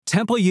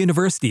Temple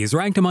University is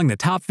ranked among the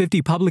top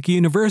 50 public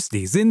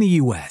universities in the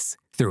U.S.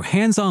 Through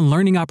hands-on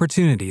learning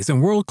opportunities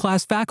and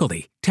world-class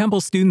faculty,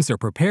 Temple students are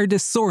prepared to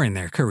soar in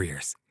their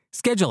careers.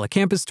 Schedule a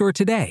campus tour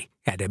today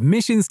at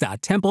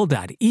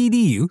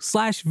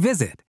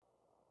admissions.temple.edu/visit.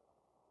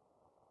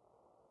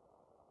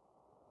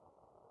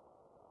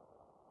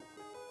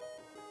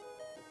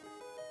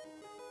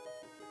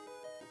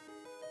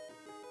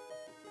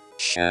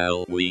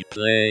 Shall we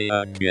play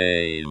a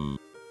game?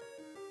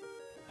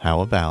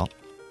 How about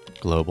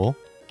global,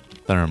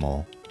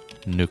 thermal,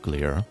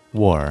 nuclear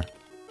war?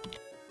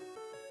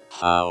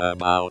 How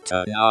about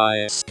a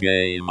nice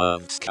game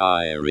of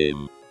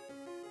Skyrim?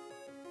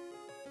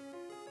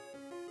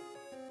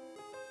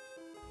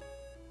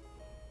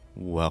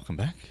 Welcome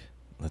back.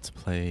 Let's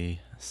play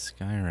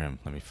Skyrim.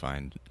 Let me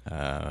find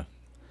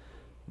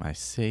my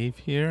save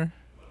here.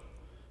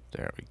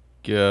 There we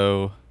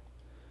go.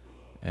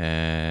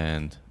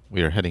 And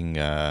we are heading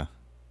up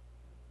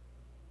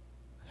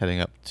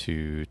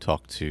to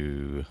talk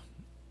to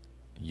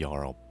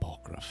Jarl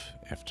Balgruuf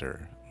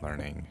after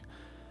learning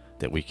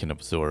that we can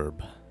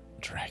absorb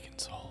dragon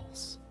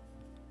souls.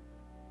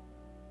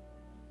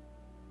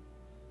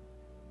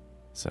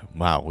 So,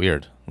 wow,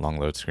 weird. Long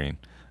load screen.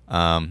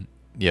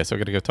 Yeah, so we're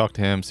going to go talk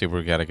to him, see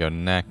where we got to go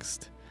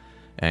next,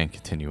 and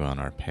continue on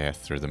our path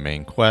through the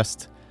main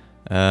quest.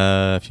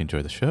 If you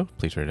enjoy the show,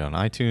 please rate it on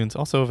iTunes.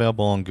 Also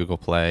available on Google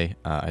Play.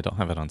 I don't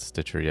have it on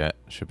Stitcher yet.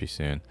 Should be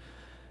soon.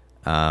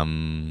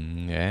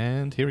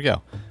 And here we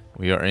go.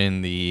 We are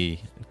in the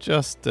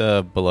just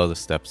below the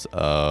steps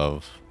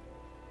of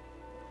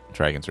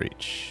Dragon's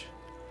Reach.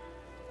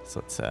 So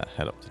let's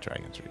head up to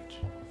Dragon's Reach.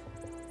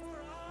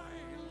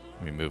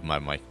 Let me move my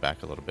mic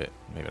back a little bit.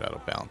 Maybe that'll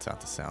balance out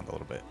the sound a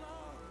little bit.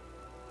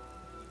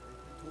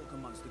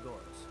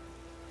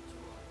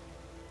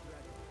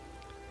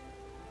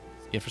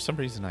 Yeah, for some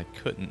reason I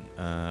couldn't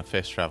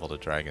fast travel to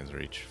Dragon's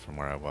Reach from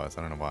where I was.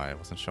 I don't know why. It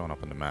wasn't showing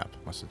up on the map.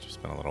 Must have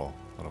just been a little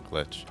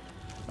glitch.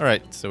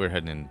 Alright, so we're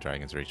heading in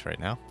Dragon's Reach right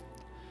now.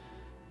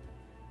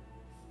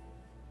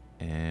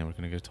 And we're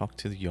going to go talk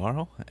to the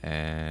Jarl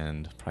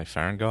and probably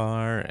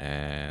Farengar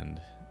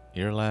and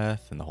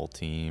Irileth and the whole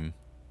team.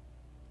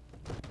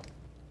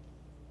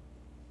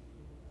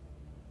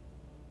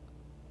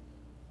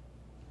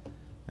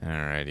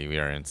 Alrighty, we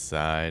are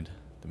inside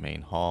the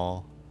main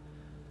hall.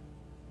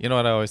 You know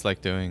what I always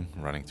like doing?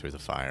 Running through the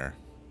fire.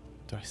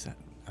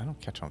 I don't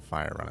catch on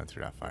fire running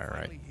through that fire,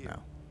 right?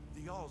 No.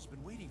 The Jarl's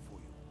been waiting for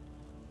you.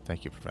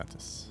 Thank you,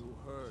 Proventus. You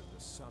heard the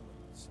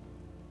summons.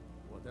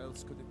 What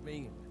else could it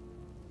mean?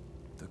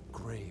 The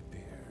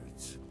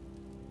Greybeards.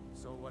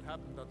 So what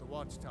happened at the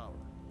Watchtower?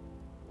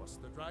 Was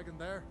the dragon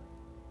there?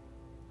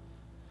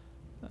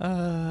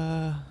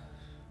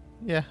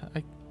 Yeah,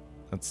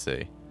 let's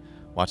see.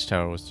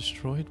 Watchtower was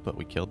destroyed, but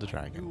we killed the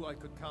dragon. I knew I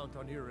could count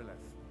on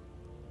Irileth.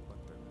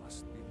 But there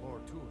must be more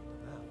to it than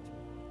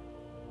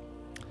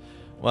that.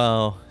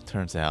 Well, it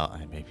turns out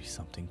I may be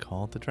something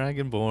called the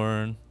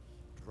Dragonborn.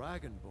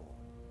 Dragonborn?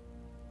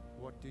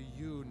 What do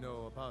you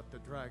know about the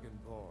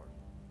Dragonborn?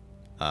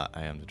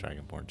 I am the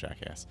Dragonborn,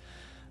 jackass.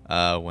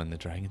 When the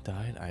dragon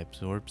died, I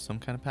absorbed some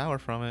kind of power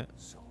from it.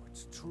 So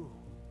it's true.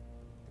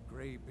 The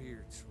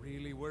Greybeards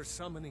really were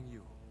summoning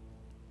you.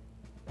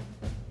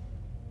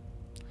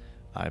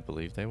 I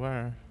believe they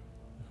were.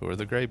 Who are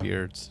the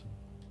Greybeards?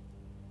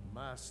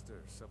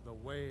 Masters of the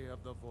Way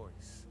of the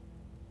Voice.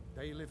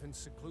 They live in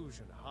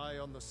seclusion high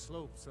on the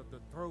slopes of the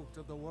throat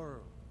of the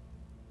world.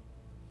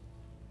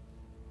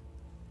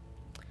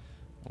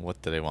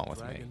 What do they want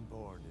with me?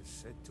 Dragonborn is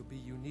said to be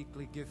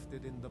uniquely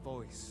gifted in the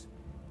voice.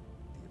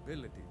 The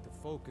ability to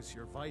focus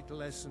your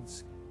vital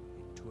essence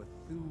into a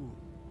thune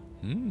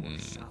or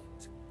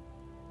shout.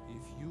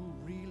 If you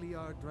really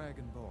are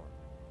Dragonborn,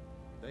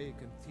 they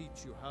can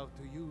teach you how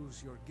to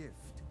use your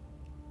gift.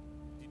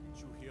 Didn't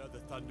you hear the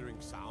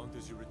thundering sound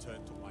as you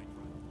returned to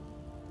Whiterun?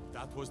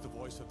 That was the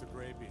voice of the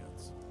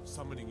Greybeards,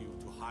 summoning you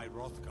to High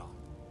Hrothgar.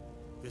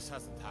 This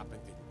hasn't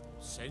happened in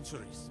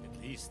centuries, at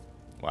least.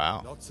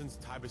 Wow. Not since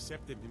Tiber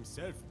Septim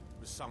himself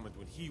was summoned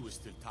when he was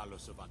still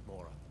Talos of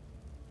Atmora.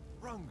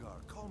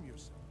 Hrongar, calm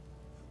yourself.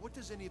 What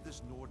does any of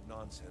this Nord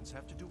nonsense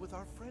have to do with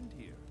our friend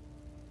here?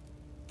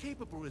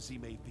 Capable as he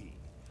may be,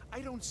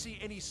 I don't see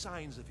any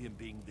signs of him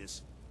being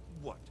this,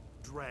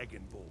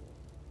 Dragonborn.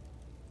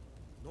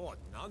 Nord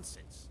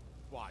nonsense?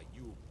 Why,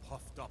 you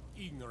puffed up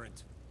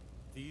ignorant.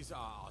 These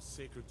are our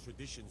sacred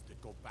traditions that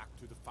go back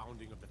to the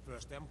founding of the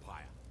First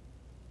Empire.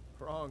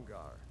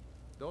 Hrongar,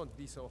 don't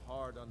be so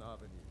hard on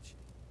Avenicci.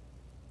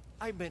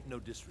 I meant no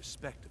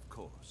disrespect, of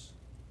course.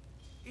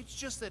 It's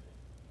just that,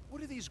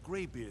 what do these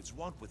Greybeards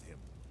want with him?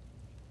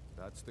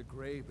 That's the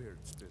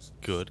Greybeards' business.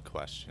 Good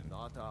question.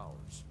 Not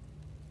ours.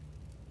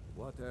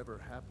 Whatever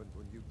happened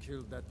when you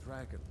killed that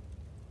dragon,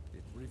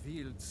 it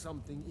revealed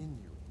something in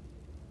you,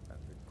 and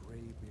the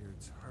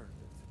Greybeards heard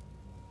it.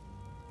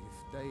 If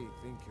they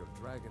think you're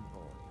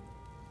Dragonborn,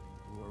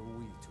 who are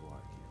we to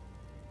argue?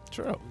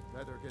 True. We'd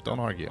better get Don't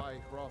up argue. to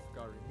High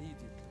Hrothgar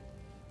immediately.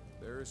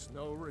 There is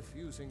no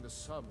refusing the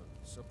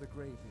summons of the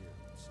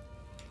Greybeards.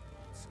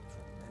 It's a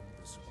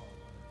tremendous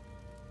honor.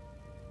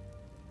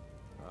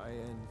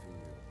 envy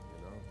you,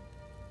 you know?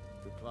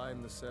 To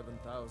climb the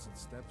 7,000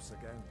 steps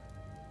again.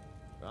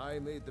 I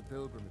made the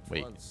pilgrimage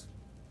Wait. once.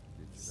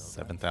 Did you know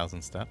that?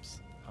 7,000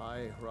 steps?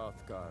 High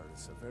Hrothgar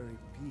is a very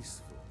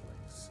peaceful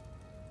place.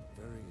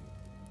 Very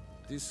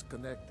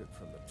disconnected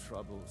from the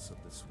troubles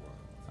of this world.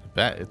 I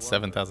bet I it's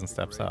wonder 7,000 if the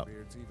steps up.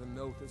 Greybeards even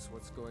notice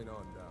what's going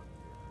on down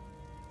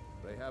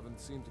here. They haven't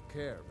seemed to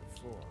care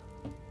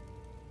before.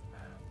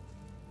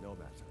 No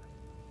matter.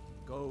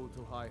 Go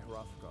to High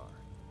Hrothgar.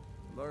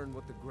 Learn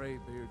what the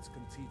Greybeards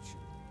can teach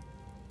you.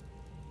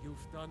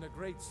 You've done a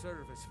great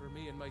service for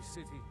me and my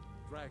city,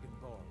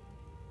 Dragonborn.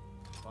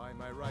 By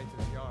my right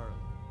as Jarl,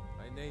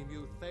 I name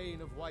you Thane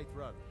of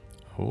Whiterun.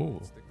 Oh.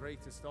 It's the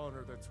greatest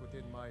honor that's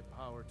within my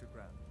power to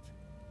grant.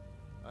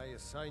 I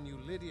assign you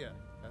Lydia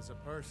as a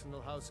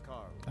personal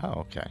housecarl.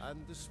 Oh, okay.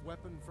 And this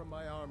weapon from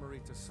my armory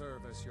to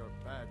serve as your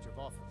badge of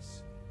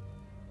office.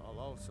 I'll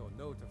also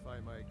notify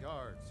my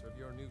guards of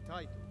your new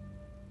title.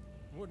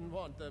 Wouldn't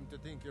want them to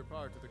think you're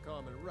part of the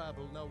common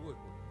rabble, now would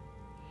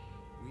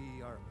we?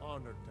 We are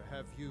honored to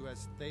have you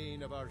as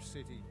Thane of our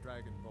city,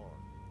 Dragonborn.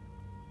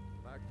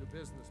 Back to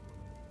business,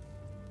 brother.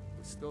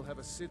 We still have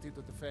a city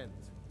to defend.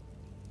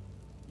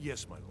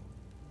 Yes, my lord.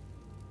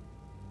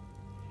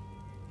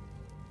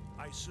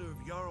 I serve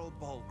Jarl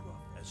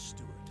Balgruuf as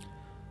steward.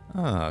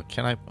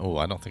 Can I? Oh,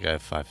 I don't think I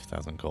have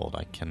 5,000 gold.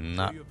 I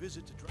cannot Your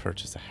visit to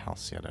purchase a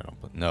house yet. I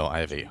don't. But no, I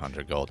have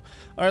 800 gold.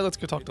 All right, let's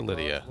go talk to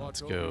Lydia.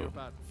 Let's go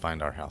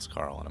find our house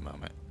Carl in a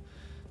moment,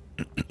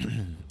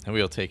 and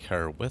we'll take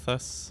her with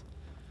us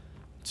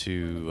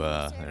to.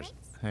 There's,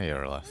 hey,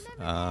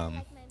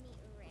 Erleth.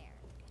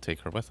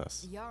 Take her with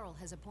us. The Jarl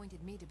has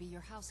appointed me to be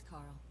your house,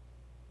 Carl.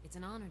 It's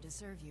an honor to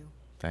serve you.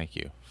 Thank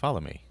you. Follow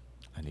me.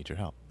 I need your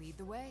help. Lead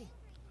the way.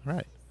 All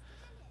right.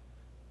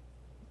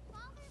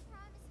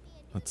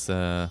 Let's,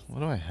 what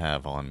do I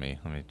have on me?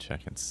 Let me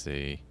check and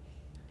see.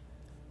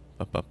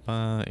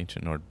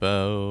 Ancient Nord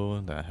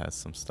bow. That has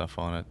some stuff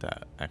on it.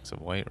 That Axe of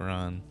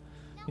Whiterun.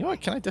 You know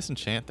what? Can I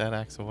disenchant that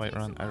Axe of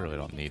Whiterun? I really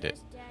don't need it.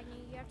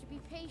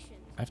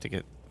 I have to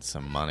get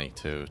some money,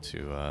 too,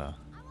 to,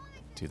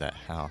 do that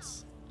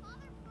house.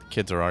 The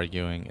kids are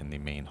arguing in the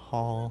main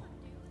hall.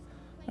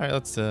 All right,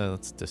 let's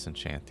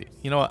disenchant the...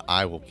 You know what?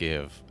 I will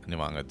give... I know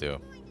what I'm going to do.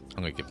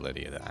 I'm going to give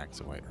Lydia the Axe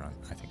of Whiterun.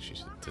 I think she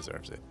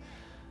deserves it.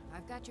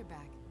 I've got your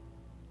back.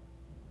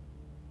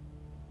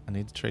 I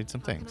need to trade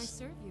some How can I things.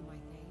 serve you, my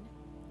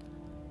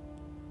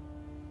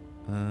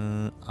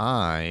Thane?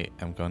 I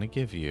am going to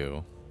give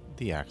you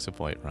the Axe of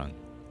Whiterun.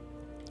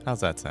 How's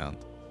that sound?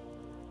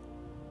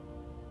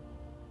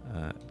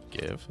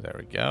 Give. There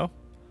we go.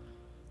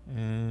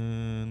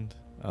 And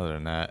other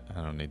than that,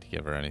 I don't need to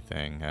give her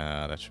anything.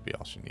 That should be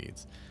all she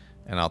needs.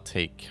 And I'll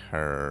take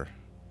her...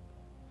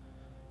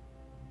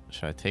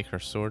 Should I take her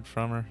sword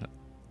from her?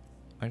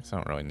 I guess I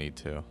don't really need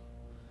to.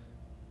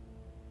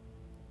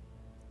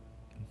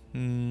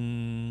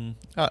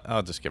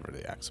 I'll just give her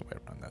the Axe of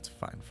Whiterun. That's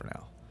fine for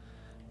now.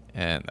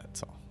 And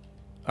that's all.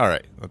 All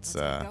right, let's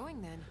get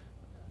going then.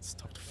 let's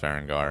talk to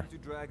Farengar. To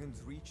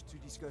Dragon's Reach to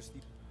discuss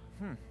the...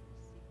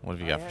 What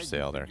have you got for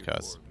sale there,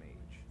 cuz?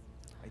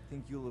 I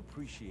think you'll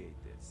appreciate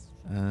this.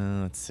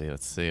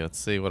 Let's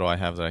see. What do I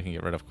have that I can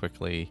get rid of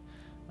quickly?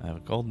 I have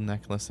a golden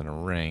necklace and a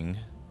ring.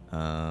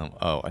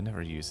 Oh, I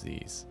never use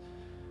these.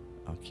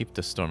 I'll keep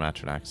the Storm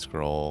Atronach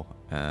scroll.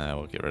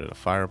 We'll get rid of the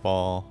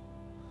Fireball,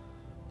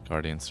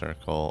 Guardian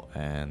Circle,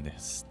 and the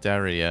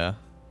Hysteria,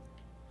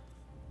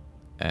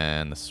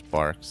 and the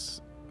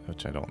Sparks,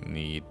 which I don't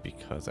need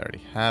because I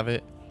already have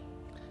it.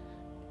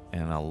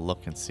 And I'll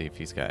look and see if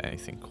he's got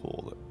anything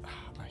cool that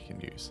I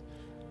can use.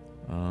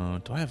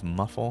 Do I have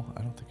Muffle?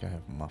 I don't think I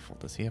have Muffle.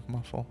 Does he have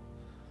Muffle?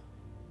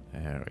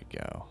 There we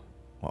go.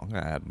 Well, I'm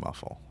going to add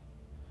Muffle.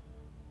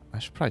 I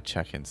should probably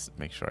check and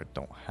make sure I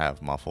don't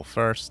have Muffle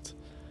first.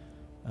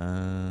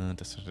 I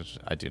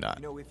do not.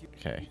 You know, if you,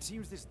 Okay. It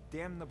seems this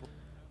damnable...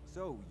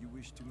 So, you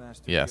wish to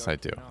master Yes, the I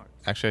do. arcane arts.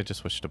 Actually, I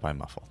just wish to buy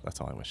Muffle.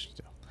 That's all I wish to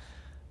do.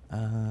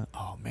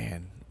 Oh,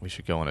 man. We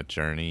should go on a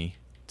journey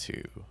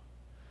to...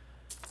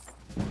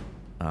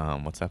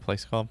 what's that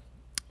place called?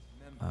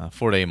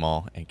 Fort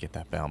Amol, and get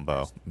that bound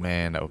bow.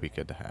 Man, that would be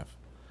good to have.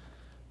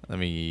 Let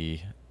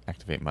me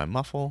activate my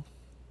Muffle.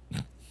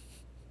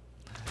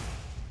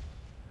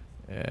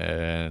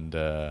 And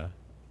add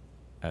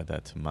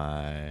that to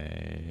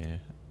my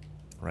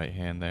right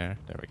hand there.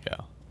 There we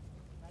go.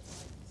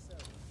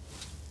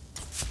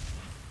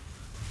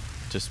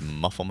 Just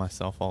muffle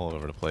myself all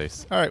over the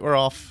place. All right, we're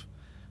off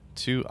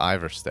to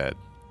Iverstead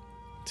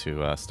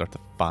to start the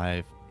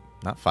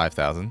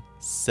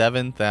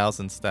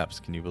 7,000 steps.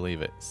 Can you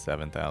believe it?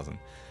 7,000.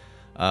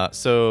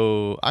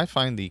 So I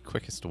find the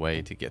quickest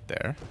way to get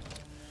there,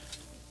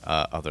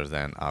 other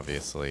than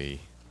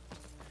obviously,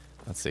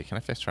 let's see, can I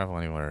fast travel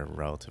anywhere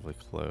relatively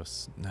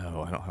close?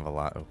 No, I don't have a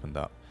lot opened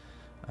up.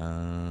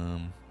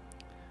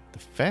 The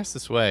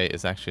fastest way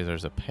is actually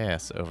there's a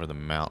pass over the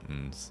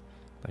mountains,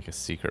 like a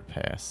secret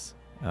pass.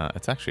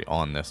 It's actually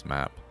on this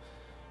map.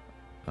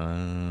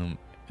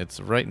 It's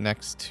right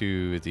next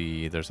to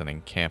there's an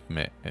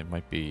encampment. It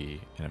might be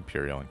an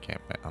Imperial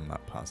encampment. I'm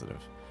not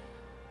positive.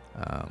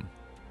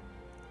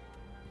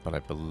 but I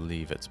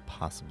believe it's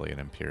possibly an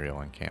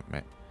Imperial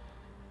encampment.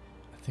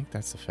 I think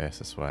that's the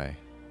fastest way.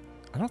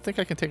 I don't think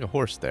I can take a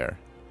horse there.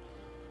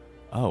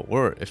 Oh,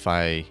 or if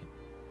I...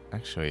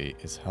 Actually,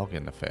 is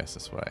Helgen the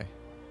fastest way?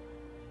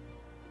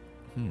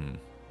 I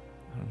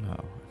don't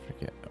know. I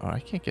forget. Oh, I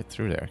can't get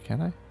through there,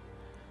 can I?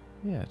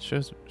 Yeah, it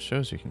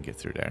shows you can get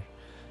through there.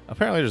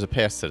 Apparently there's a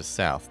pass to the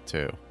south,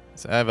 too.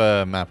 So I have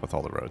a map with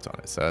all the roads on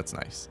it, so that's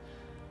nice.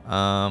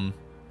 I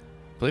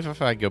believe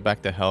if I go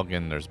back to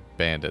Helgen, there's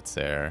bandits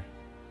there.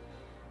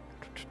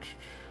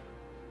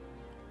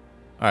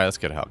 Alright, let's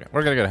go to Helgen.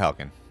 We're going to go to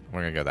Helgen.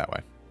 We're going to go that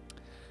way.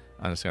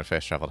 I'm just going to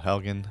fast travel to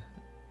Helgen,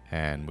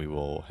 and we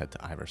will head to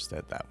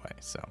Iverstead that way,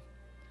 so...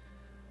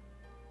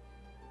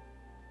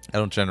 I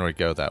don't generally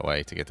go that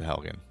way to get to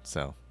Helgen,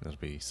 so it'll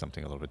be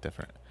something a little bit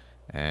different.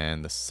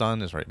 And the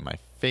sun is right in my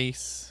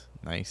face.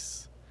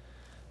 Nice.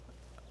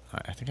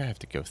 I think I have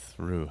to go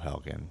through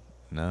Helgen.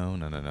 No.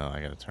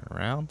 I gotta turn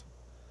around.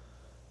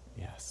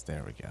 Yes,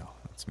 there we go.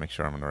 Let's make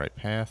sure I'm on the right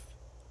path.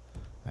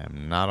 I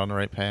am not on the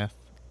right path.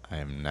 I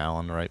am now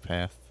on the right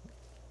path,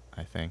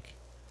 I think.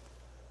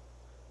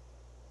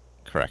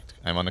 Correct.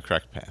 I'm on the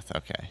correct path.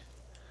 Okay.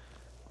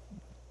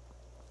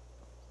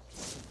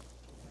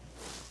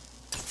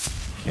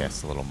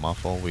 Cast a little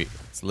muffle.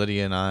 It's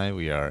Lydia and I.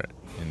 We are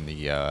in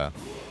the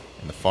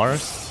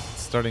forest.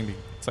 It's starting to.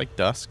 It's like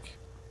dusk.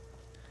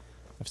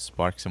 I have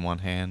sparks in one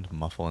hand,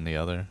 muffle in the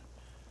other.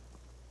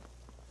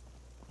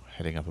 We're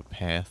heading up a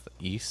path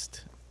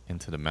east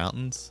into the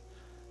mountains.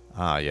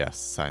 Ah, yes.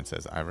 Sign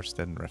says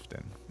Iverstead and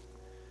Riften.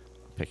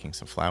 Picking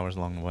some flowers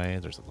along the way.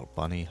 There's a little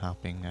bunny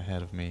hopping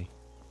ahead of me.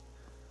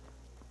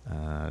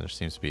 There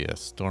seems to be a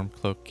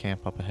Stormcloak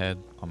camp up ahead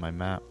on my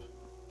map.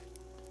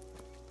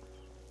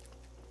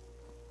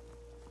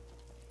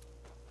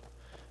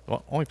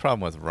 Well, only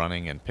problem with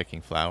running and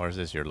picking flowers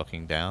is you're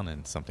looking down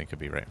and something could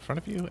be right in front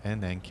of you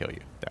and then kill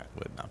you. That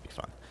would not be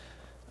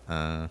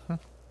fun.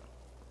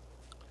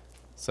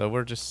 So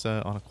we're just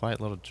on a quiet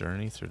little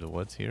journey through the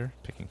woods here,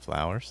 picking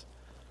flowers.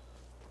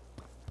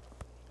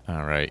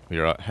 Alright, we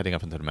are heading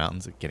up into the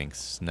mountains. It's getting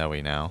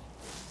snowy now.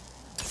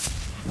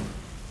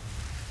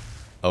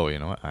 Oh, you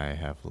know what? I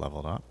have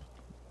leveled up.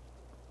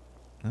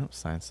 Oh,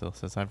 sign still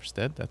says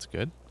Iverstead. That's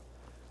good.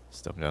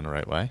 Still going the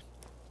right way.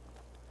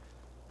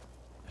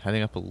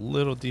 Heading up a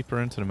little deeper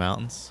into the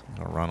mountains. I'm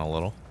gonna run a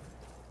little.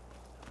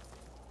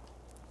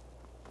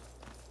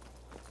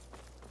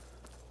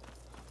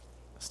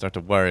 Start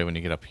to worry when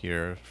you get up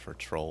here for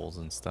trolls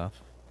and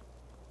stuff.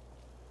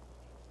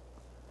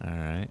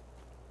 Alright.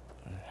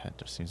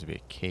 There seems to be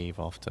a cave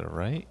off to the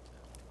right.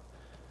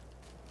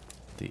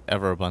 The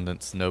ever-abundant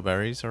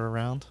snowberries are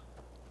around.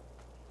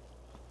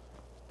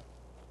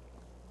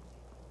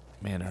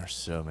 Man, there are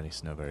so many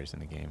snowberries in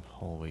the game.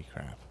 Holy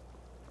crap.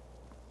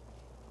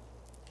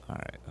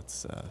 Alright,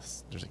 let's,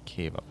 there's a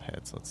cave up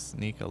ahead, so let's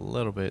sneak a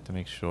little bit to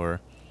make sure.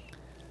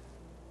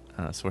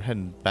 So we're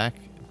heading back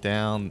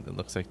down, it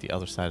looks like the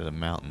other side of the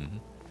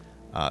mountain.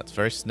 It's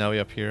very snowy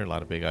up here, a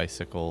lot of big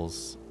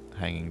icicles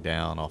hanging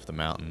down off the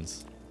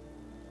mountains.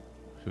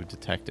 Who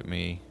detected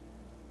me?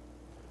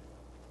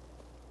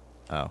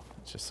 Oh,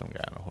 it's just some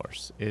guy on a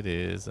horse. It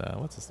is,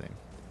 what's his name?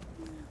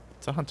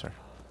 It's a hunter.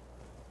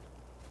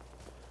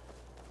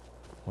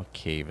 What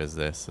cave is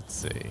this? Let's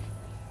see.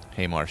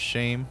 Hamar's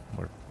Shame.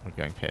 We're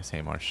going past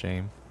Hamar's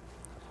Shame.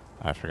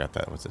 I forgot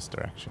that was this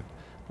direction.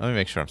 Let me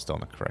make sure I'm still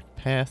on the correct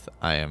path.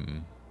 I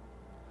am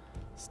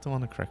still on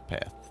the correct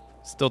path.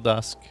 Still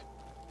dusk.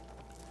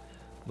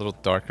 A little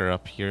darker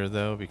up here,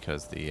 though,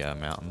 because the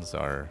mountains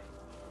are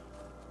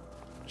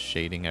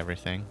shading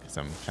everything. Because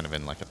I'm kind of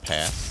in like a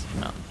pass,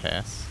 mountain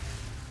pass,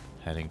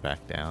 heading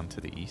back down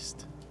to the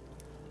east.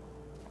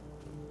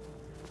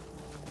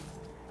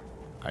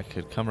 I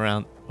could come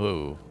around.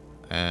 Whoa.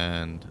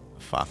 And a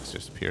fox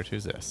just appeared.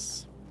 Who's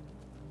this?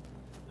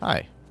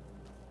 Hi.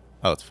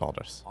 Oh, it's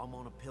Faldris. I'm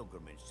on a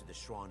pilgrimage to the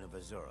shrine of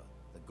Azura,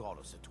 the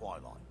goddess of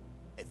twilight,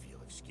 if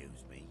you'll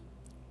excuse me.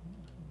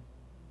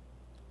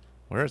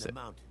 Where is it? The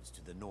mountains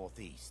to the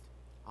northeast.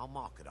 I'll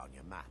mark it on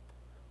your map.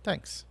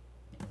 Thanks.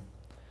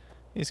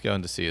 He's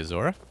going to see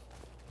Azura.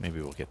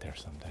 Maybe we'll get there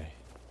someday.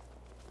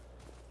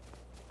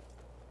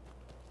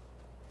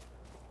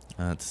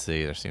 Let's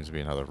see. There seems to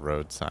be another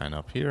road sign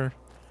up here.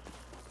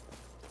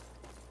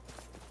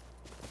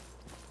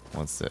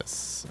 What's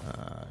this?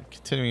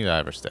 Continuing to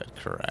Iverstead.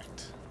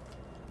 Correct.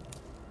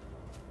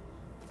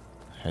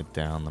 Head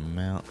down the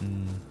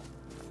mountain.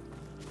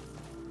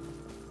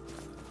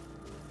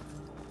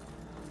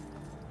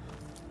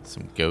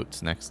 Some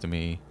goats next to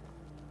me.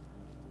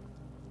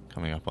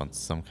 Coming up on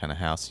some kind of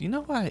house. You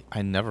know what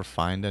I never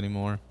find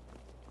anymore?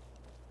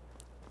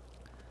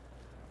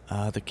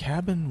 The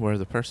cabin where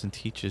the person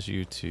teaches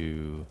you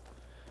to...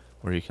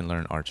 where you can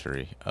learn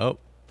archery. Oh.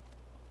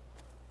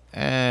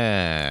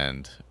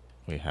 And...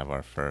 we have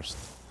our first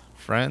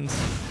friends.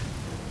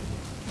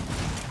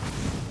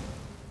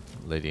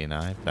 Lady and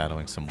I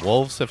battling some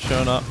wolves have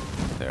shown up.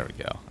 There we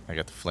go. I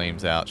got the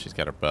flames out. She's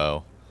got her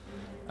bow.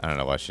 I don't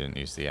know why she didn't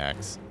use the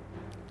axe.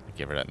 I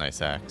gave her that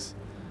nice axe.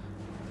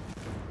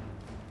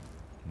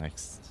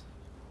 Next.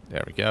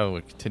 There we go.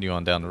 We continue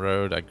on down the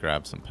road. I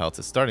grab some pelts.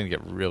 It's starting to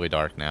get really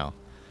dark now.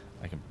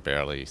 I can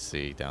barely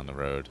see down the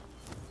road.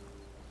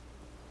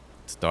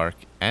 It's dark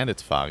and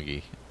it's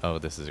foggy. Oh,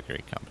 this is a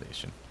great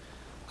combination.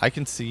 I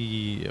can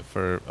see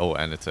for... Oh,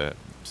 and it's a...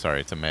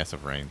 Sorry, it's a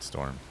massive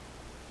rainstorm.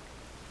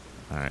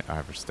 Alright,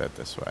 Iverstead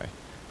this way.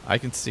 I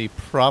can see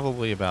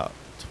probably about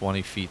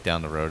 20 feet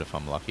down the road if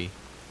I'm lucky.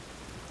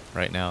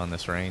 Right now in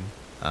this rain.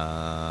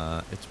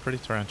 It's pretty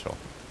torrential.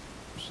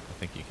 I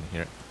think you can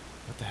hear it.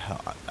 What the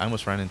hell? I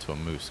almost ran into a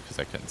moose because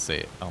I couldn't see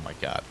it. Oh my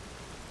god.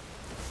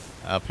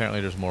 Apparently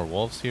there's more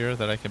wolves here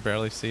that I can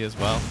barely see as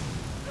well.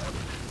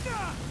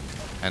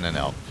 And an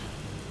elk.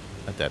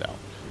 A dead elk.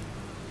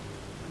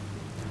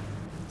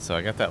 So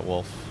I got that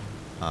wolf.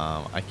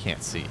 I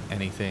can't see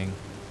anything.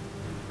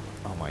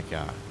 Oh my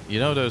god. You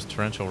know those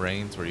torrential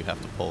rains where you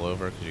have to pull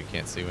over because you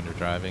can't see when you're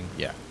driving?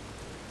 Yeah.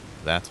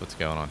 That's what's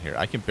going on here.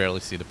 I can barely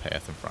see the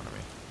path in front of me.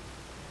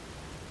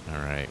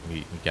 Alright,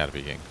 we gotta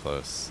be getting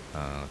close.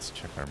 Let's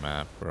check our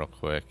map real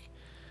quick.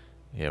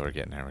 Yeah, we're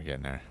getting there, we're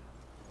getting there.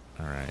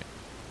 Alright.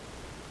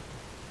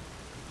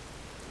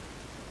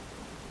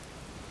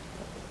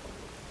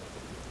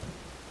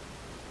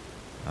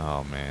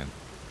 Oh, man.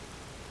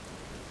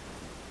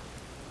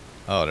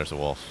 Oh, there's a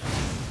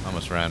wolf.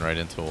 Almost ran right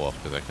into a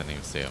wolf because I couldn't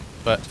even see him.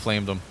 But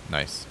flamed him.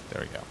 Nice.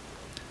 There we go.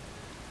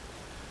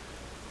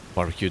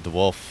 Barbecued the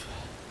wolf.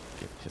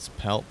 Get his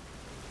pelt.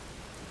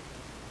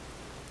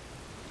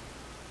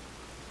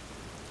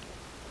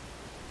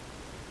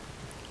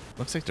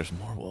 Looks like there's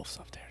more wolves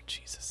up there.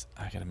 Jesus.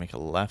 I gotta make a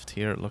left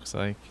here, it looks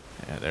like.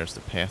 Yeah, there's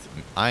the path.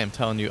 I am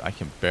telling you, I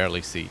can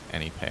barely see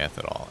any path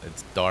at all.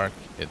 It's dark.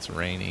 It's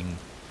raining.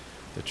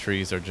 The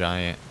trees are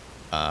giant.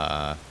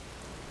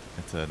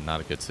 It's not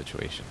a good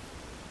situation.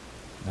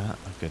 Not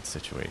a good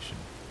situation.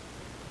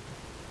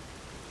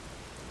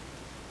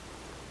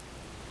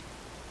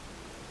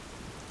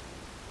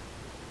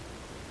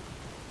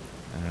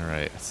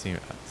 Alright, I see.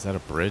 Is that a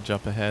bridge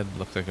up ahead?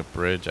 Looks like a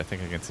bridge. I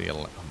think I can see a...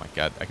 Oh my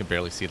god, I can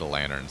barely see the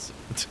lanterns.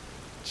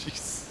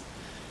 Jeez.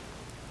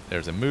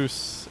 There's a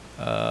moose,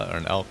 or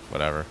an elk,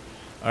 whatever.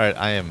 Alright,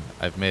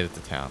 I've made it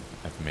to town.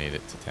 I've made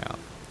it to town.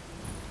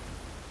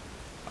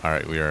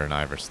 Alright, we are in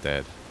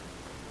Iverstead.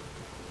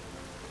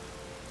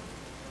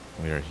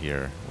 We are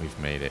here. We've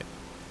made it.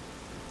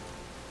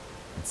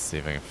 Let's see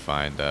if I can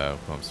find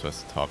who I'm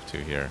supposed to talk to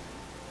here.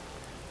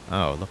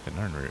 Oh, look at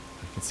Nirnroot.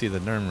 I can see the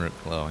Nirnroot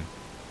glowing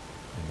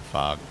in the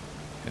fog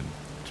and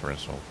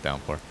torrential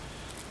downpour.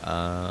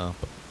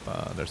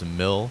 There's a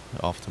mill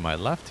off to my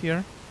left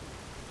here.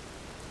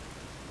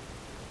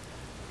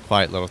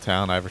 Quiet little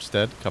town,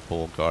 Iverstead.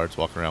 Couple guards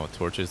walking around with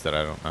torches that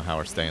I don't know how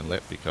are staying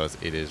lit because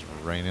it is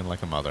raining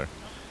like a mother.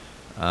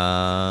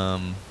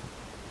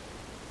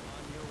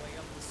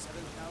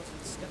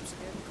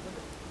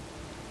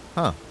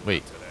 Huh,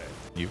 wait.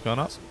 You've gone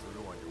up? On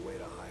your way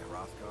to High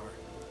Hrothgar.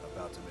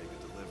 About to make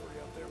a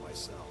delivery up there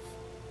myself.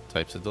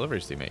 Types of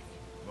deliveries do you make?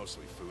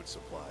 Mostly food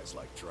supplies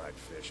like dried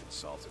fish and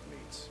salted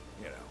meats.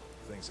 You know,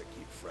 things that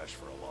keep fresh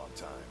for a long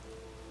time.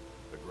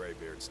 The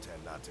Greybeards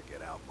tend not to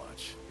get out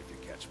much, if you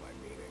catch my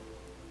meaning.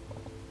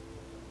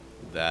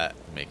 That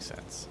makes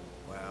sense.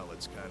 Well,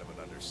 it's kind of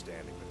an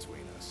understanding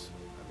between us.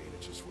 I mean,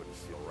 it just wouldn't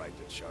feel right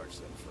to charge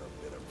them for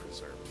a bit of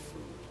preserved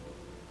food.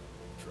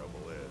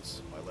 Trouble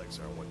is, my legs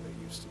aren't what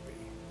they used to be.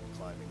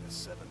 Climbing the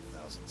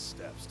 7,000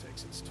 steps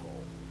takes its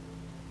toll.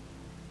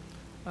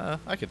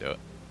 I could do it.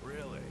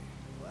 Really?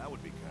 Well, that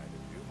would be kind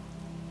of you.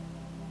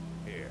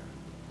 Here,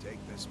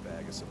 take this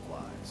bag of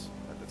supplies.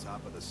 At the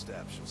top of the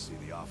steps, you'll see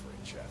the offering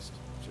chest.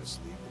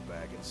 Just leave the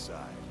bag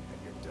inside,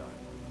 and you're done.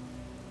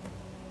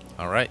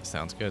 Alright,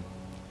 sounds good.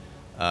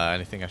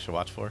 Anything I should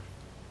watch for?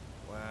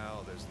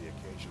 Well, there's the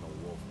occasional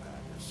wolf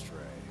pack or stray.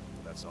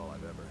 That's all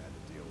I've ever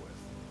had to deal with.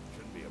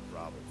 Shouldn't be a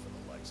problem for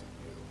the likes of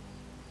you.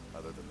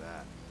 Other than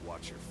that,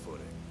 watch your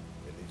footing.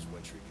 In these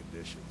wintry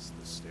conditions,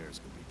 the stairs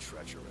can be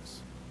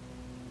treacherous.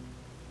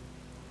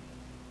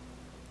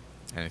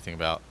 Anything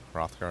about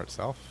Hrothgar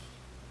itself?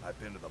 I've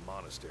been to the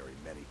monastery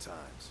many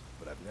times,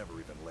 but I've never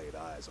even laid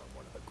eyes on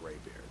one of the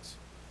Greybeards.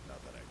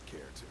 Not that I'd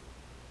care to.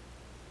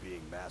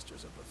 Being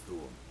masters of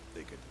Bethune,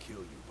 they could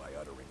kill you by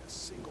uttering a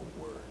single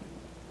word.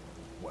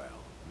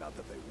 Well, not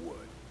that they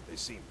would. They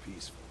seem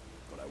peaceful,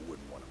 but I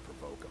wouldn't want to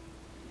provoke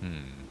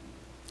them.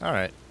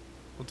 Alright,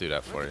 we'll do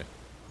that for you.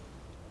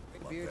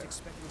 Beard's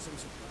expecting some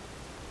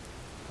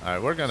surprise.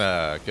 Alright, we're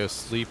gonna go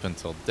sleep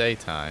until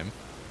daytime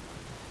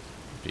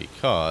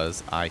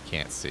because I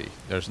can't see.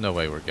 There's no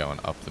way we're going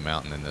up the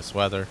mountain in this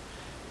weather.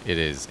 It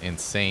is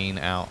insane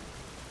out.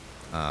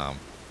 I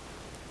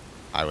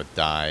would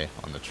die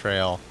on the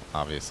trail,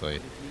 obviously.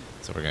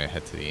 So we're gonna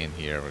head to the inn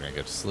here. We're gonna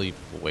go to sleep.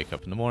 We'll wake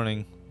up in the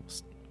morning.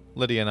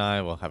 Lydia and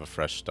I will have a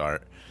fresh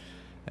start,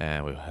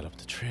 and we'll head up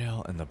the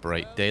trail in the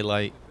bright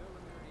daylight.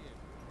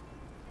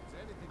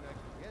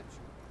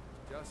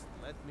 Just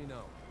let me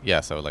know.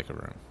 Yes, I would like a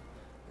room.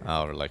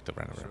 I would like to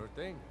rent a room. Sure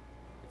thing.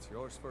 It's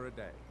yours for a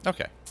day.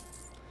 Okay.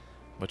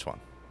 Which one?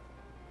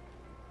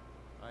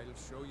 I'll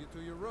show you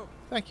to your room.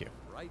 Thank you.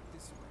 Right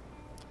this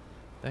way.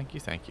 Thank you,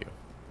 thank you.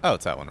 Oh,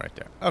 it's that one right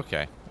there.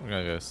 Okay, we're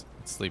gonna go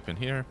sleep in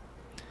here.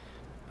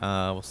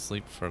 We'll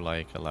sleep for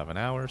like 11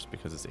 hours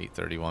because it's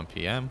 8:31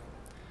 p.m.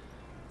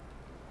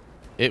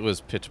 It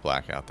was pitch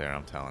black out there,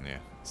 I'm telling you.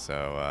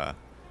 So,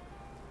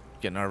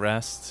 getting our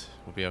rest.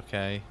 We'll be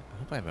okay. I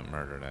hope I haven't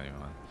murdered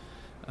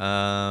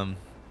anyone.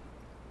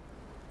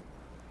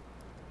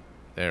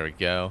 There we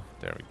go.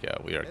 There we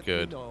go. We are Let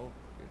good. me know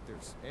if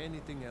there's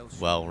anything else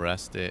you Well need.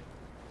 rested.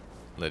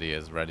 Lydia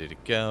is ready to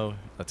go.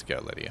 Let's go,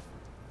 Lydia.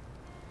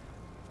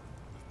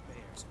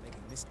 Bears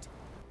making this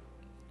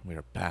We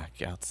are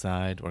back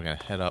outside. We're going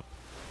to head up.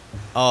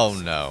 Oh,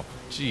 no.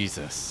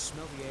 Jesus.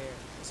 smell the air.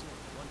 Isn't it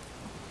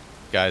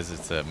wonderful? Guys,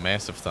 it's a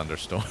massive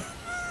thunderstorm.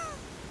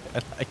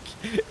 And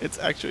it's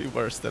actually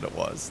worse than it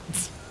was.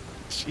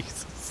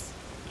 Jesus.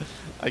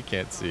 I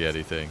can't see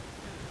anything.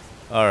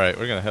 All right,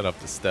 we're going to head up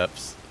the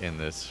steps in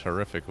this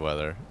horrific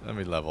weather. Let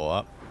me level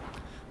up.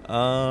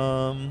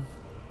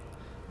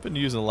 Been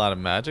using a lot of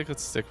magic.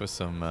 Let's stick with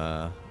some...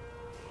 I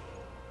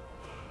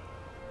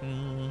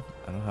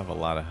don't have a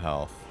lot of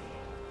health.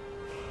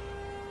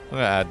 I'm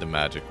going to add the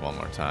magic one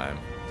more time.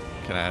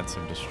 Can I add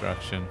some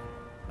destruction?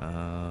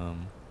 I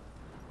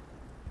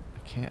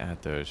can't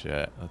add those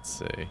yet. Let's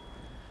see.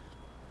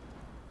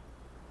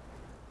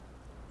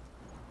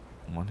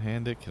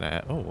 One-handed, can I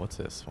add? Oh, what's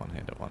this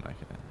one-handed one I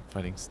can add?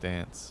 Fighting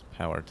stance,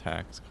 power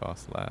attacks,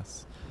 cost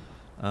less.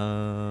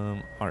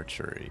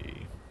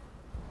 Archery.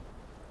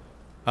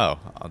 Oh,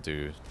 I'll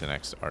do the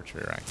next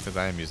archery rank because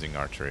I am using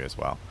archery as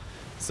well.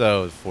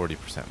 So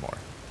 40% more.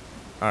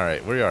 All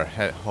right, we are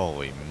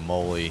holy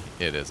moly,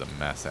 it is a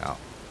mess out.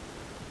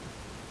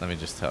 Let me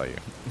just tell you.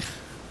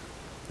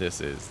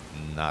 This is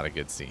not a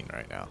good scene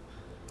right now.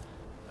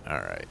 All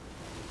right.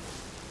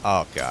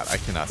 Oh god, I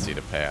cannot see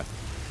the path.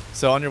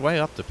 So on your way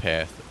up the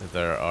path,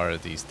 there are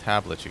these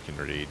tablets you can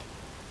read.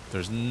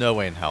 There's no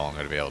way in hell I'm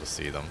going to be able to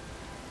see them.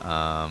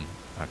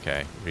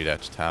 Okay, read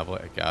etch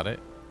tablet, I got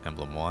it.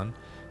 Emblem 1.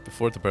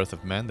 Before the birth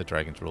of men, the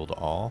dragons ruled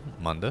all,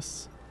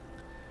 Mundus.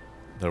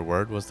 Their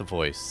word was the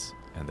voice,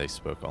 and they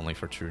spoke only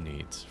for true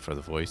needs, for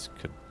the voice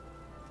could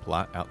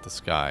blot out the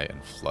sky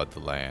and flood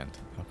the land.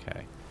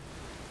 Okay.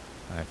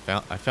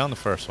 I found the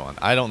first one.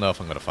 I don't know if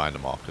I'm going to find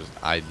them all, because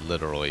I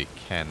literally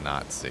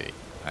cannot see.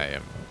 I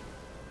am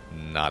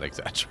not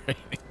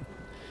exaggerating.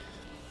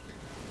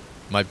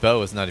 My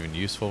bow is not even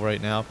useful right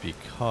now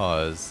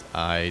because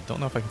I don't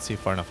know if I can see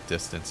far enough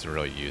distance to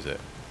really use it.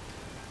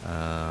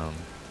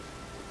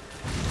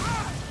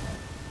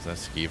 Is that a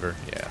skeever?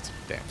 Yeah, it's a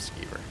damn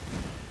skeever.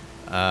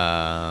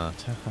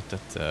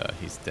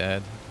 He's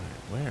dead.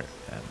 Where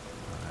am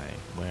I?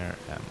 Where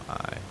am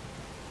I?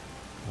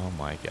 Oh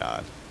my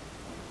god.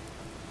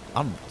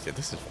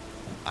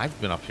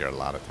 I've been up here a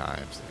lot of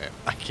times and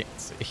I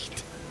can't see.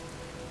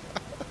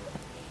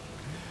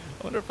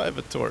 I wonder if I have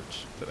a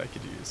torch that I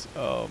could use.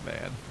 Oh,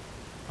 man.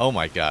 Oh,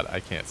 my God. I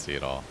can't see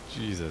it all.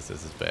 Jesus,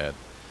 this is bad.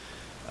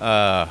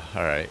 All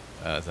right.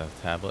 Is that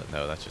a tablet?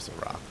 No, that's just a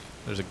rock.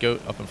 There's a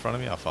goat up in front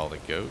of me. I'll follow the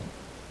goat.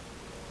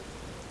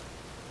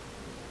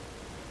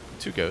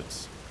 2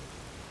 goats.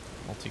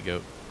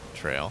 Multi-goat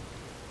trail.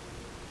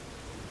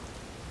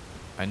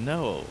 I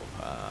know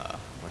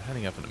we're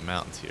heading up in the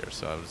mountains here,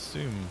 so I would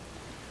assume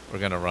we're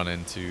going to run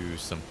into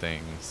some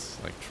things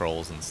like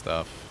trolls and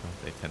stuff.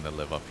 They tend to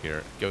live up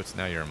here. Goats,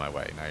 now you're in my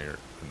way. Now you're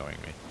annoying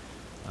me.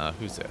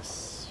 Who's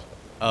this?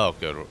 Oh,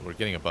 good. We're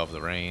getting above the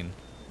rain.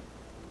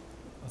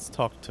 Let's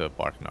talk to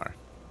Barknar.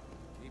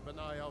 Keep an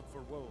eye out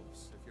for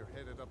wolves if you're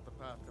headed up the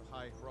path to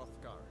High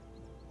Hrothgar.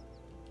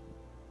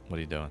 What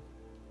are you doing?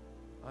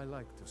 I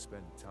like to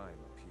spend time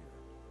up here.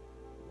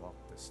 Walk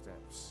the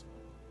steps.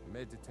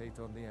 Meditate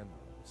on the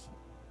emblems.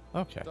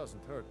 Okay. It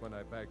doesn't hurt when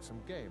I bag some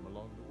game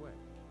along the way.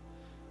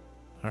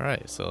 All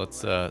right, so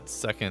let's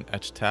second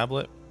etched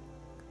tablet.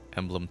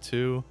 Emblem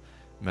 2.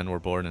 Men were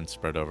born and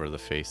spread over the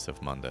face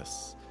of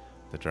Mundus.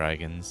 The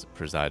dragons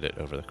presided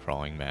over the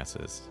crawling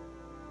masses.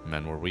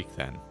 Men were weak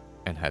then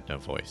and had no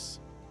voice.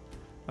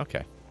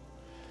 Okay.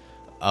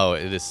 Oh,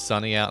 it is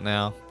sunny out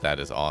now. That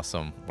is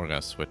awesome. We're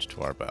going to switch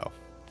to our bow.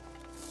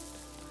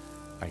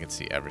 I can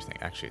see everything.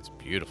 Actually, it's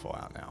beautiful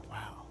out now.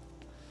 Wow.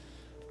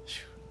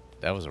 Whew.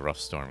 That was a rough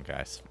storm,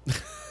 guys.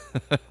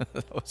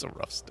 That was a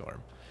rough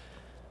storm.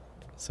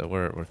 So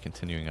we're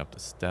continuing up the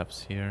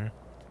steps here.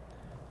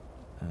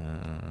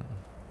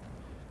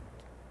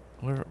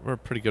 We're a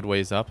pretty good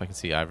ways up. I can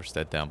see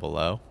Iverstead down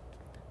below.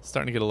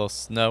 Starting to get a little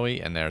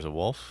snowy, and there's a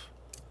wolf.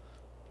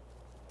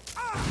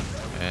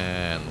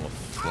 And we'll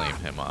flame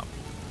him up.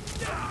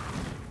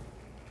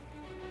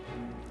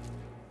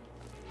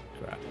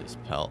 Grab his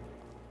pelt.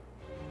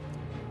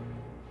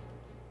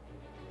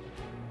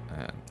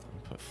 And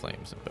put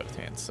flames in both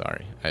hands.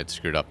 Sorry, I had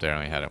screwed up there. I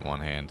only had it in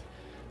one hand.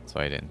 That's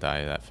why I didn't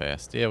die that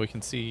fast. Yeah, we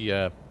can see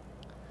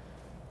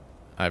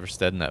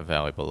Iverstead in that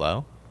valley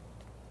below.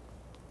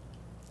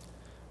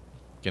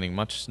 Getting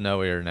much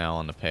snowier now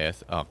on the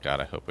path. Oh god,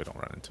 I hope we don't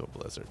run into a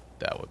blizzard.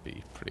 That would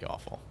be pretty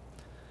awful.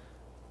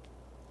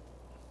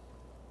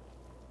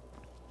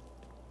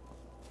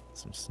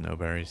 Some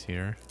snowberries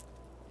here.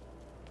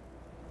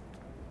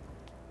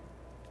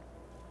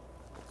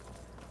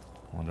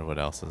 Wonder what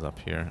else is up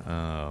here.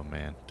 Oh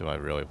man, do I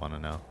really want to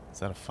know? Is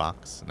that a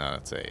fox? No,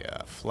 it's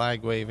a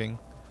flag waving.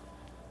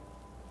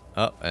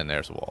 Oh, and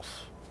there's a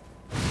wolf.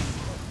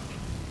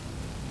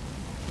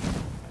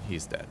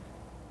 He's dead.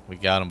 We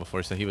got him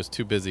before, so he was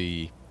too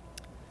busy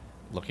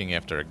looking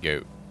after a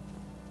goat,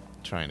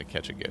 trying to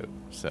catch a goat.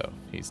 So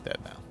he's dead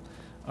now.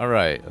 All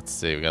right, let's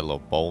see. We got a little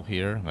bowl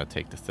here. I'm gonna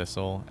take the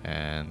thistle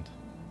and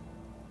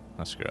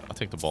screw it. I'll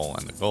take the bowl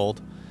and the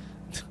gold.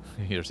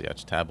 Here's the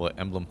etched tablet.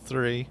 Emblem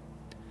 3.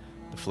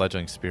 The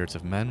fledgling spirits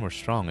of men were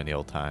strong in the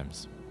old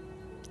times,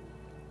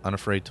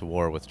 unafraid to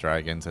war with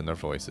dragons and their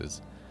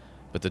voices,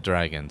 but the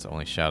dragons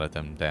only shouted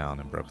them down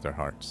and broke their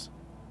hearts.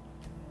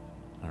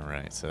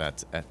 Alright, so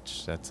that's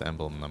etched. That's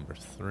emblem number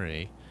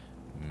 3.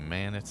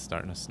 Man, it's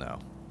starting to snow.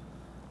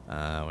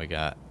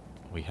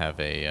 We have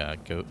a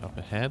goat up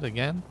ahead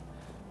again,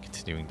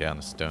 continuing down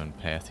the stone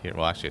path here.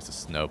 Well, actually, it's a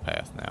snow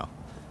path now.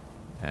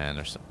 And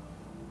there's some...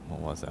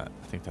 What was that?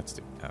 I think that's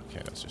the...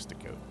 Okay, that's just a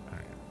goat.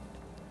 Alright.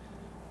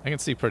 I can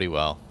see pretty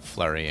well.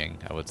 Flurrying,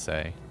 I would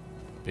say.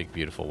 Big,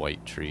 beautiful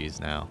white trees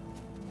now.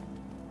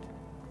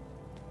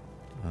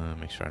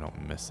 Make sure I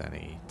don't miss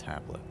any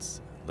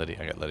tablets. Lydia,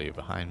 I got Lydia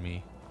behind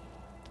me.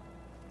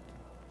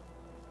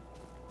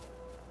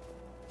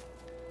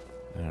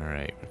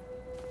 Alright.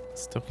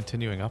 Still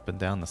continuing up and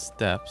down the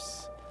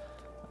steps.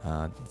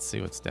 Let's see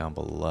what's down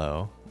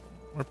below.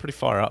 We're pretty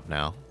far up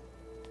now.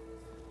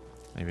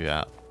 Maybe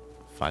about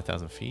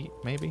 5,000 feet,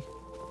 maybe?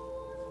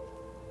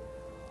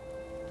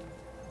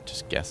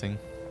 Just guessing.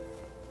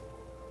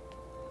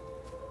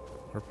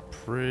 We're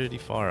pretty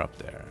far up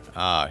there.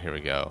 Ah, here we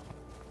go.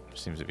 There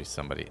seems to be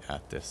somebody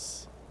at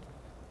this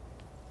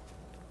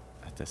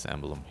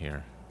emblem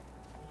here.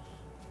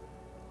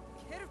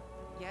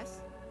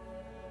 Yes?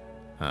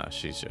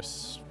 She's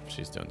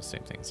doing the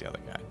same thing as the other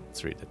guy.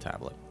 Let's read the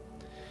tablet.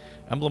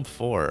 Emblem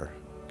 4.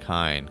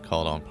 Kine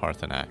called on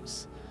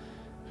Parthenax,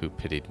 who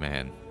pitied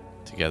man.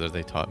 Together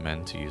they taught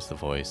men to use the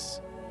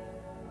voice.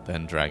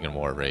 Then dragon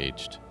war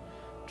raged.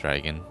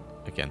 Dragon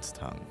against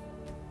tongue.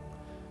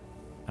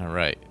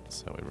 Alright,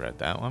 so we read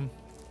that one.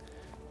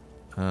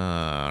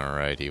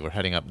 Alrighty, we're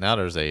heading up. Now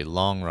there's a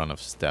long run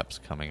of steps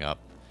coming up.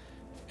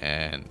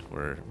 And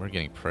we're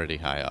getting pretty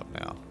high up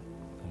now.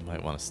 I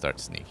might want to start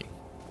sneaking.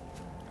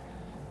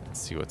 Let's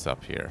see what's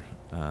up here.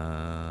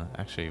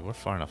 Actually, we're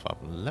far enough up.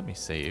 Let me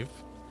save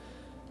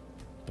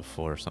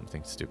before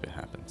something stupid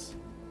happens.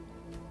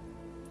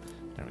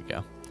 There we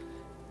go.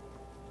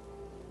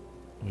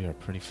 We are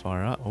pretty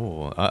far up.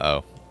 Oh,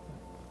 uh-oh.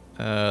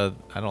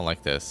 I don't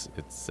like this.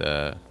 It's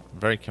a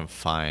very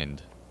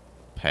confined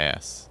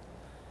pass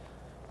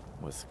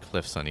with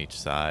cliffs on each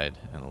side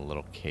and a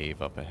little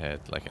cave up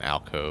ahead, like an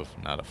alcove,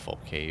 not a full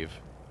cave.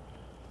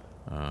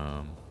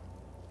 I'm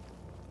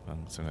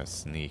just going to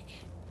sneak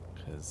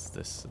because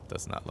this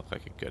does not look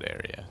like a good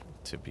area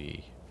to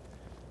be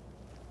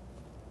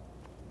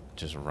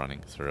just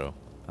running through.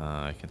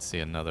 I can see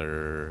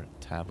another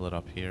tablet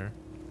up here.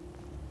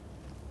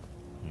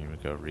 Here we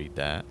go, read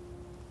that.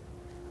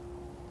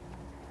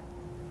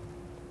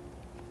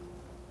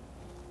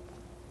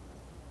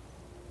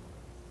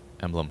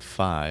 Emblem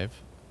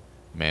 5.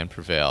 Man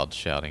prevailed,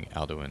 shouting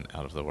Alduin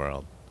out of the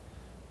world,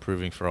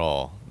 proving for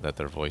all that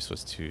their voice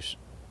too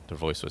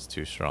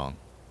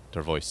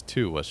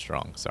was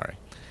strong, sorry.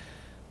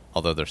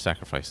 Although their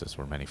sacrifices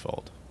were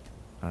manifold.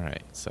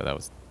 Alright, so that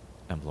was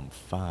Emblem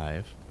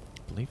 5.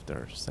 I believe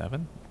there are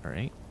 7 or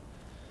 8.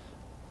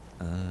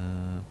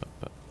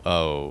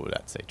 Oh,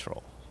 that's a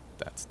troll.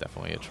 That's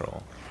definitely a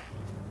troll.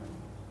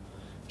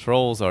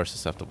 Trolls are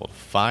susceptible to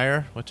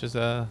fire, which is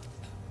a...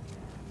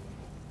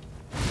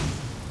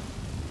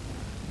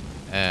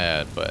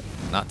 but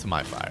not to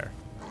my fire.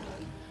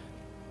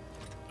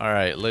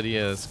 Alright,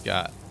 Lydia's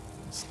got...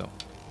 Still,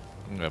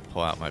 I'm going to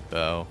pull out my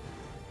bow.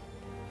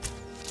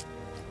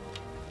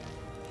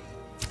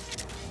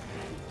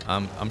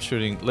 I'm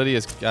shooting.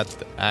 Lydia's got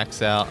the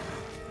axe out.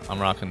 I'm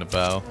rocking the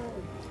bow.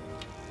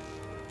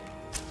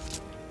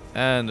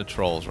 And the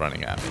troll's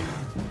running at me.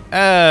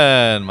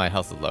 And my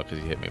health is low because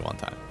he hit me one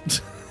time.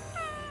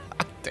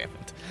 Damn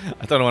it.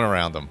 I thought I went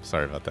around him.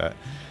 Sorry about that.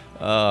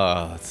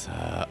 Let's...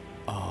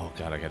 oh,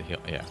 God, I got to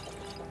heal. Yeah.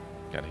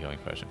 Got a healing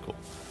potion. Cool.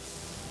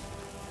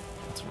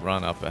 Let's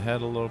run up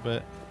ahead a little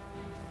bit.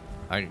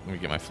 Let me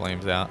get my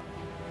flames out.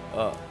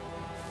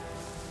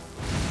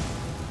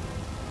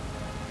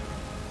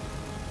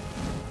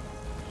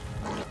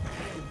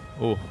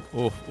 Oof,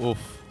 oof,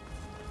 oof.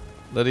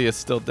 Lydia's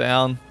still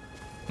down.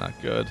 Not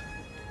good.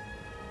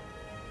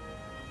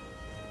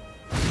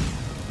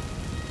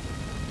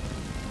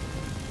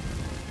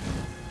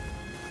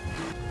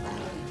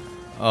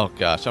 Oh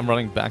gosh, I'm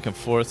running back and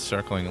forth,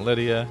 circling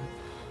Lydia.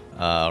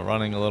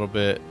 Running a little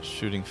bit,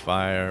 shooting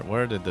fire.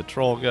 Where did the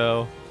troll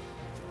go?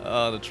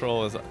 The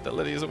troll is...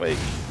 Lydia's awake.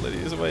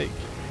 Lydia's awake.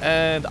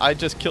 And I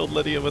just killed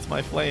Lydia with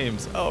my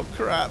flames. Oh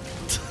crap.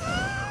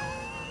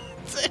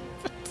 Damn it.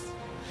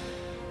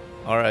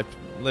 Alright,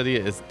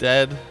 Lydia is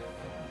dead.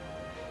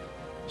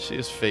 She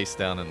is face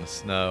down in the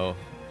snow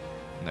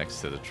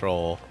next to the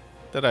troll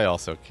that I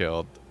also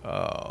killed.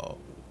 Oh,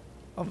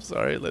 I'm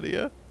sorry,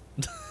 Lydia.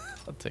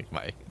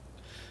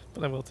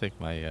 I will take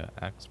my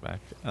axe back.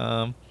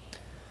 All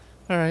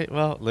right.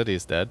 Well,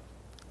 Lydia's dead.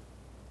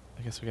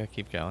 I guess we gotta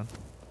keep going.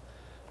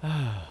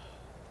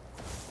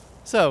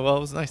 So, well, it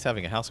was nice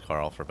having a house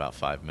Carl for about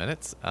 5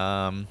 minutes.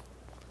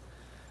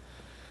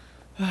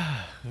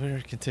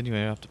 We're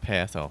continuing up the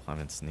path. Oh, I'm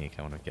in sneak.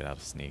 I want to get out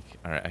of sneak.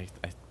 All right,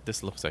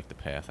 this looks like the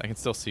path. I can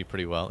still see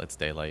pretty well. It's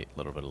daylight, a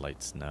little bit of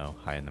light snow,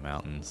 high in the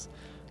mountains.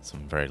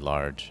 Some very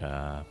large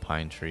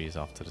pine trees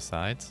off to the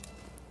sides.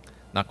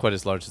 Not quite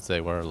as large as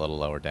they were, a little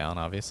lower down,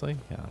 obviously.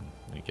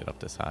 When you get up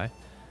this high.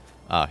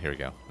 Ah, here we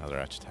go. Another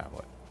etch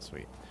tablet.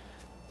 Sweet.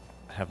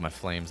 I have my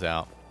flames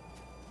out,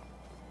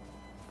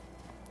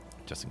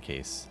 just in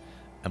case.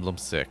 Emblem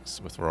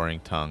 6, with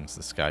roaring tongues,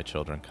 the Sky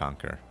Children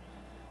conquer,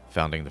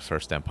 founding the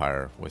first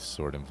empire with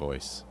sword and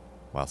voice,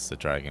 whilst the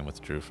dragon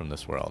withdrew from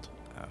this world.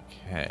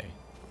 Okay.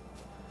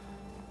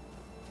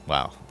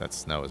 Wow, that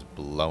snow is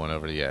blowing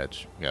over the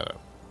edge. We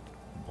got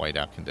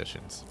whiteout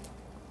conditions.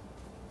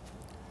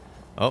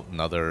 Oh,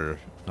 another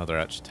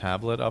etched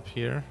tablet up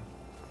here.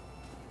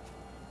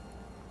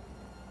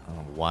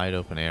 A wide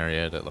open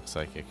area that looks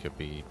like it could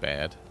be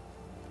bad.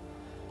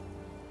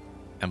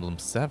 Emblem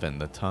 7,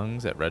 the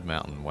tongues at Red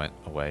Mountain went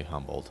away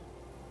humbled.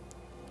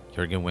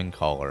 Jurgen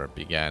Windcaller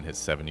began his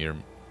 7-year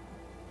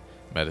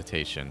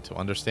meditation to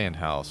understand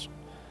how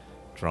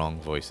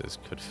strong voices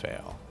could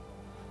fail.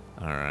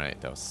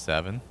 Alright, that was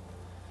 7.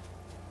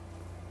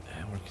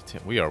 And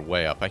we are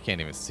way up. I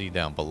can't even see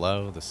down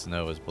below. The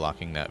snow is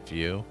blocking that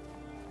view.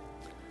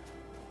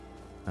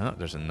 Oh,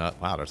 there's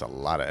wow, there's a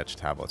lot of etched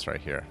tablets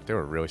right here. They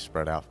were really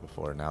spread out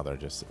before. Now they're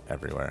just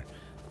everywhere.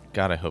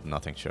 God, I hope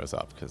nothing shows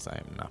up because I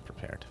am not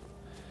prepared.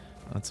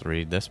 Let's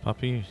read this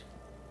puppy.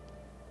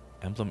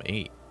 Emblem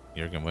 8.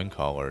 Jurgen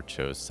Windcaller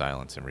chose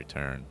silence and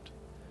returned.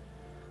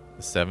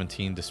 The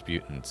 17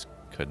 disputants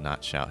could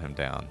not shout him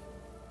down.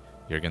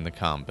 Jurgen the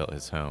Calm built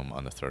his home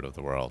on the throat of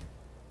the world.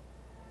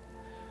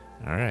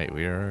 Alright,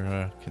 we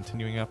are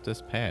continuing up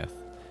this path.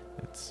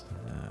 Let's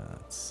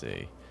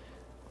see.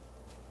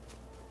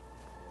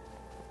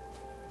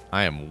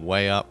 I am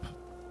way up.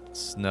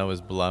 Snow is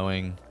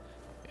blowing.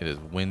 It is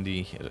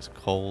windy. It is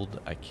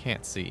cold. I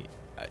can't see.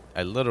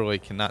 I literally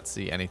cannot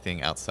see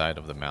anything outside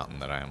of the mountain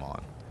that I am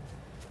on.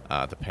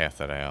 The path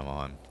that I am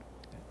on.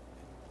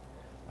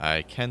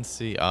 I can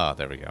see...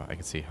 there we go. I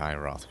can see High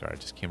Hrothgar. I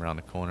just came around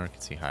the corner. I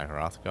can see High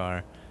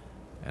Hrothgar.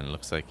 And it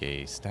looks like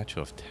a statue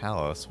of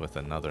Talos with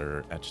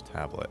another etched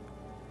tablet.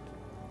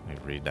 Let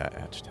me read that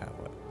etched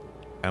tablet.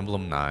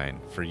 Emblem 9.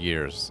 For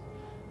years,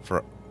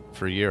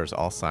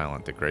 all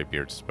silent, the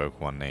Greybeard spoke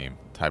one name,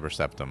 Tiber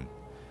Septim.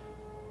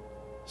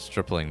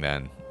 Stripling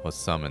then was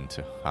summoned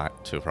to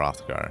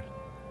Hrothgar.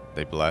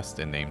 They blessed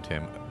and named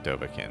him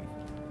Dovahkiin.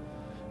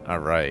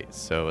 Alright,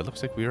 so it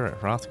looks like we are at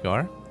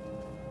Hrothgar.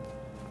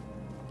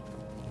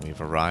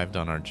 We've arrived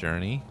on our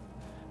journey.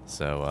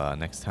 So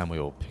next time we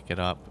will pick it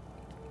up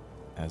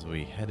as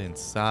we head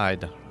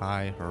inside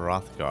High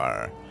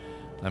Hrothgar.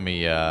 Let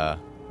me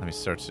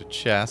search the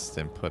chest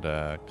and put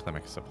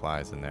Klimek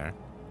supplies in there.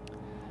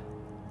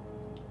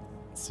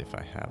 Let's see if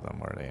I have them.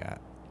 Where are they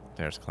at?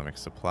 There's Klimek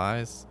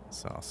supplies,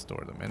 so I'll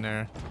store them in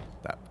there.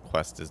 That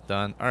quest is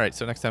done. Alright,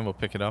 so next time we'll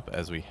pick it up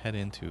as we head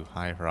into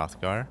High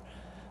Hrothgar.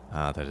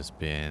 That has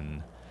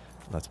been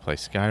Let's Play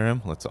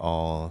Skyrim. Let's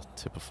all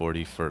tip a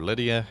 40 for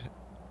Lydia.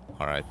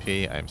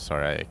 R.I.P. I'm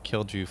sorry I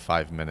killed you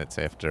 5 minutes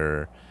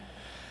after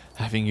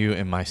having you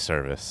in my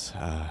service.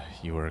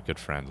 You were a good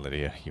friend,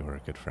 Lydia. You were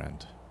a good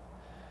friend.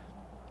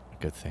 A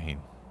good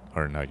Thane.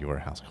 Or no, you were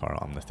House Carl.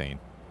 I'm the Thane.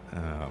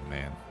 Oh,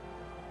 man.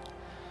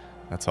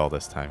 That's all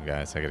this time,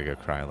 guys. I gotta go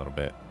cry a little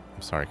bit.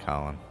 I'm sorry,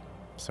 Colin.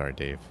 I'm sorry,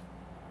 Dave.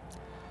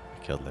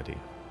 I killed Lydia.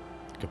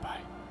 Goodbye.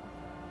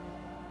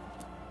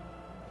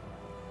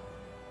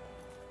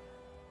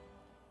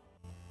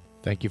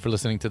 Thank you for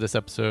listening to this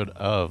episode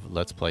of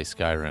Let's Play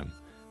Skyrim.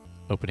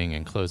 Opening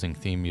and closing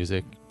theme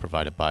music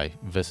provided by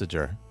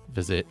Visager.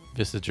 Visit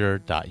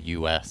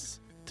visager.us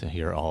to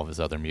hear all of his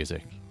other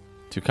music.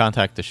 To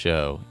contact the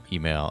show,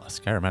 email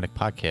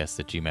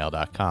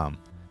skyrimaticpodcast@gmail.com.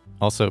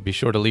 Also, be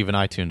sure to leave an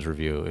iTunes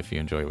review if you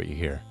enjoy what you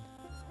hear.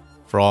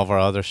 For all of our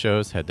other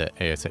shows, head to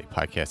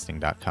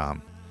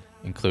asapodcasting.com,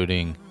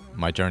 including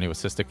My Journey with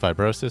Cystic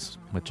Fibrosis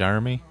with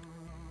Jeremy,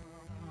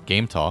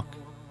 Game Talk,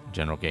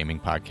 general gaming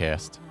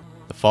podcast,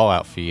 the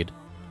Fallout Feed,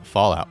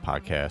 Fallout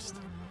Podcast,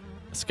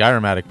 a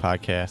Skyrimatic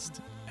Podcast,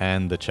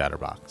 and the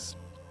Chatterbox.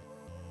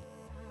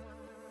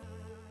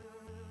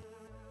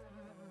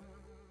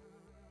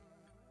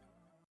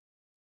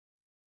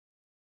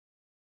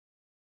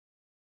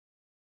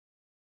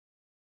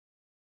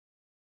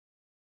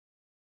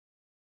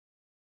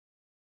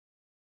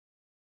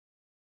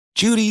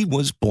 Judy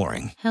was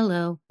boring.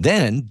 Hello.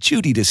 Then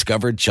Judy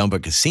discovered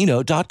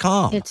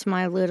ChumbaCasino.com. It's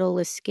my little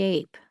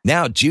escape.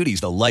 Now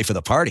Judy's the life of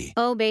the party.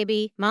 Oh,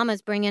 baby,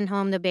 mama's bringing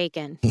home the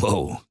bacon.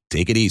 Whoa,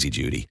 take it easy,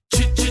 Judy.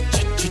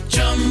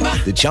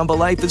 The Chumba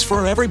life is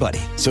for everybody.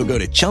 So go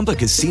to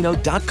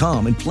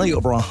ChumbaCasino.com and play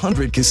over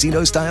 100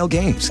 casino-style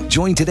games.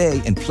 Join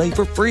today and play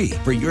for free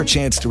for your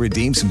chance to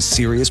redeem some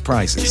serious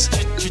prizes.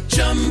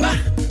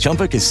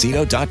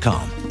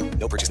 ChumbaCasino.com.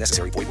 No purchase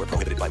necessary. Void where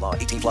prohibited by law.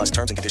 18 plus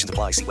terms and conditions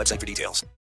apply. See website for details.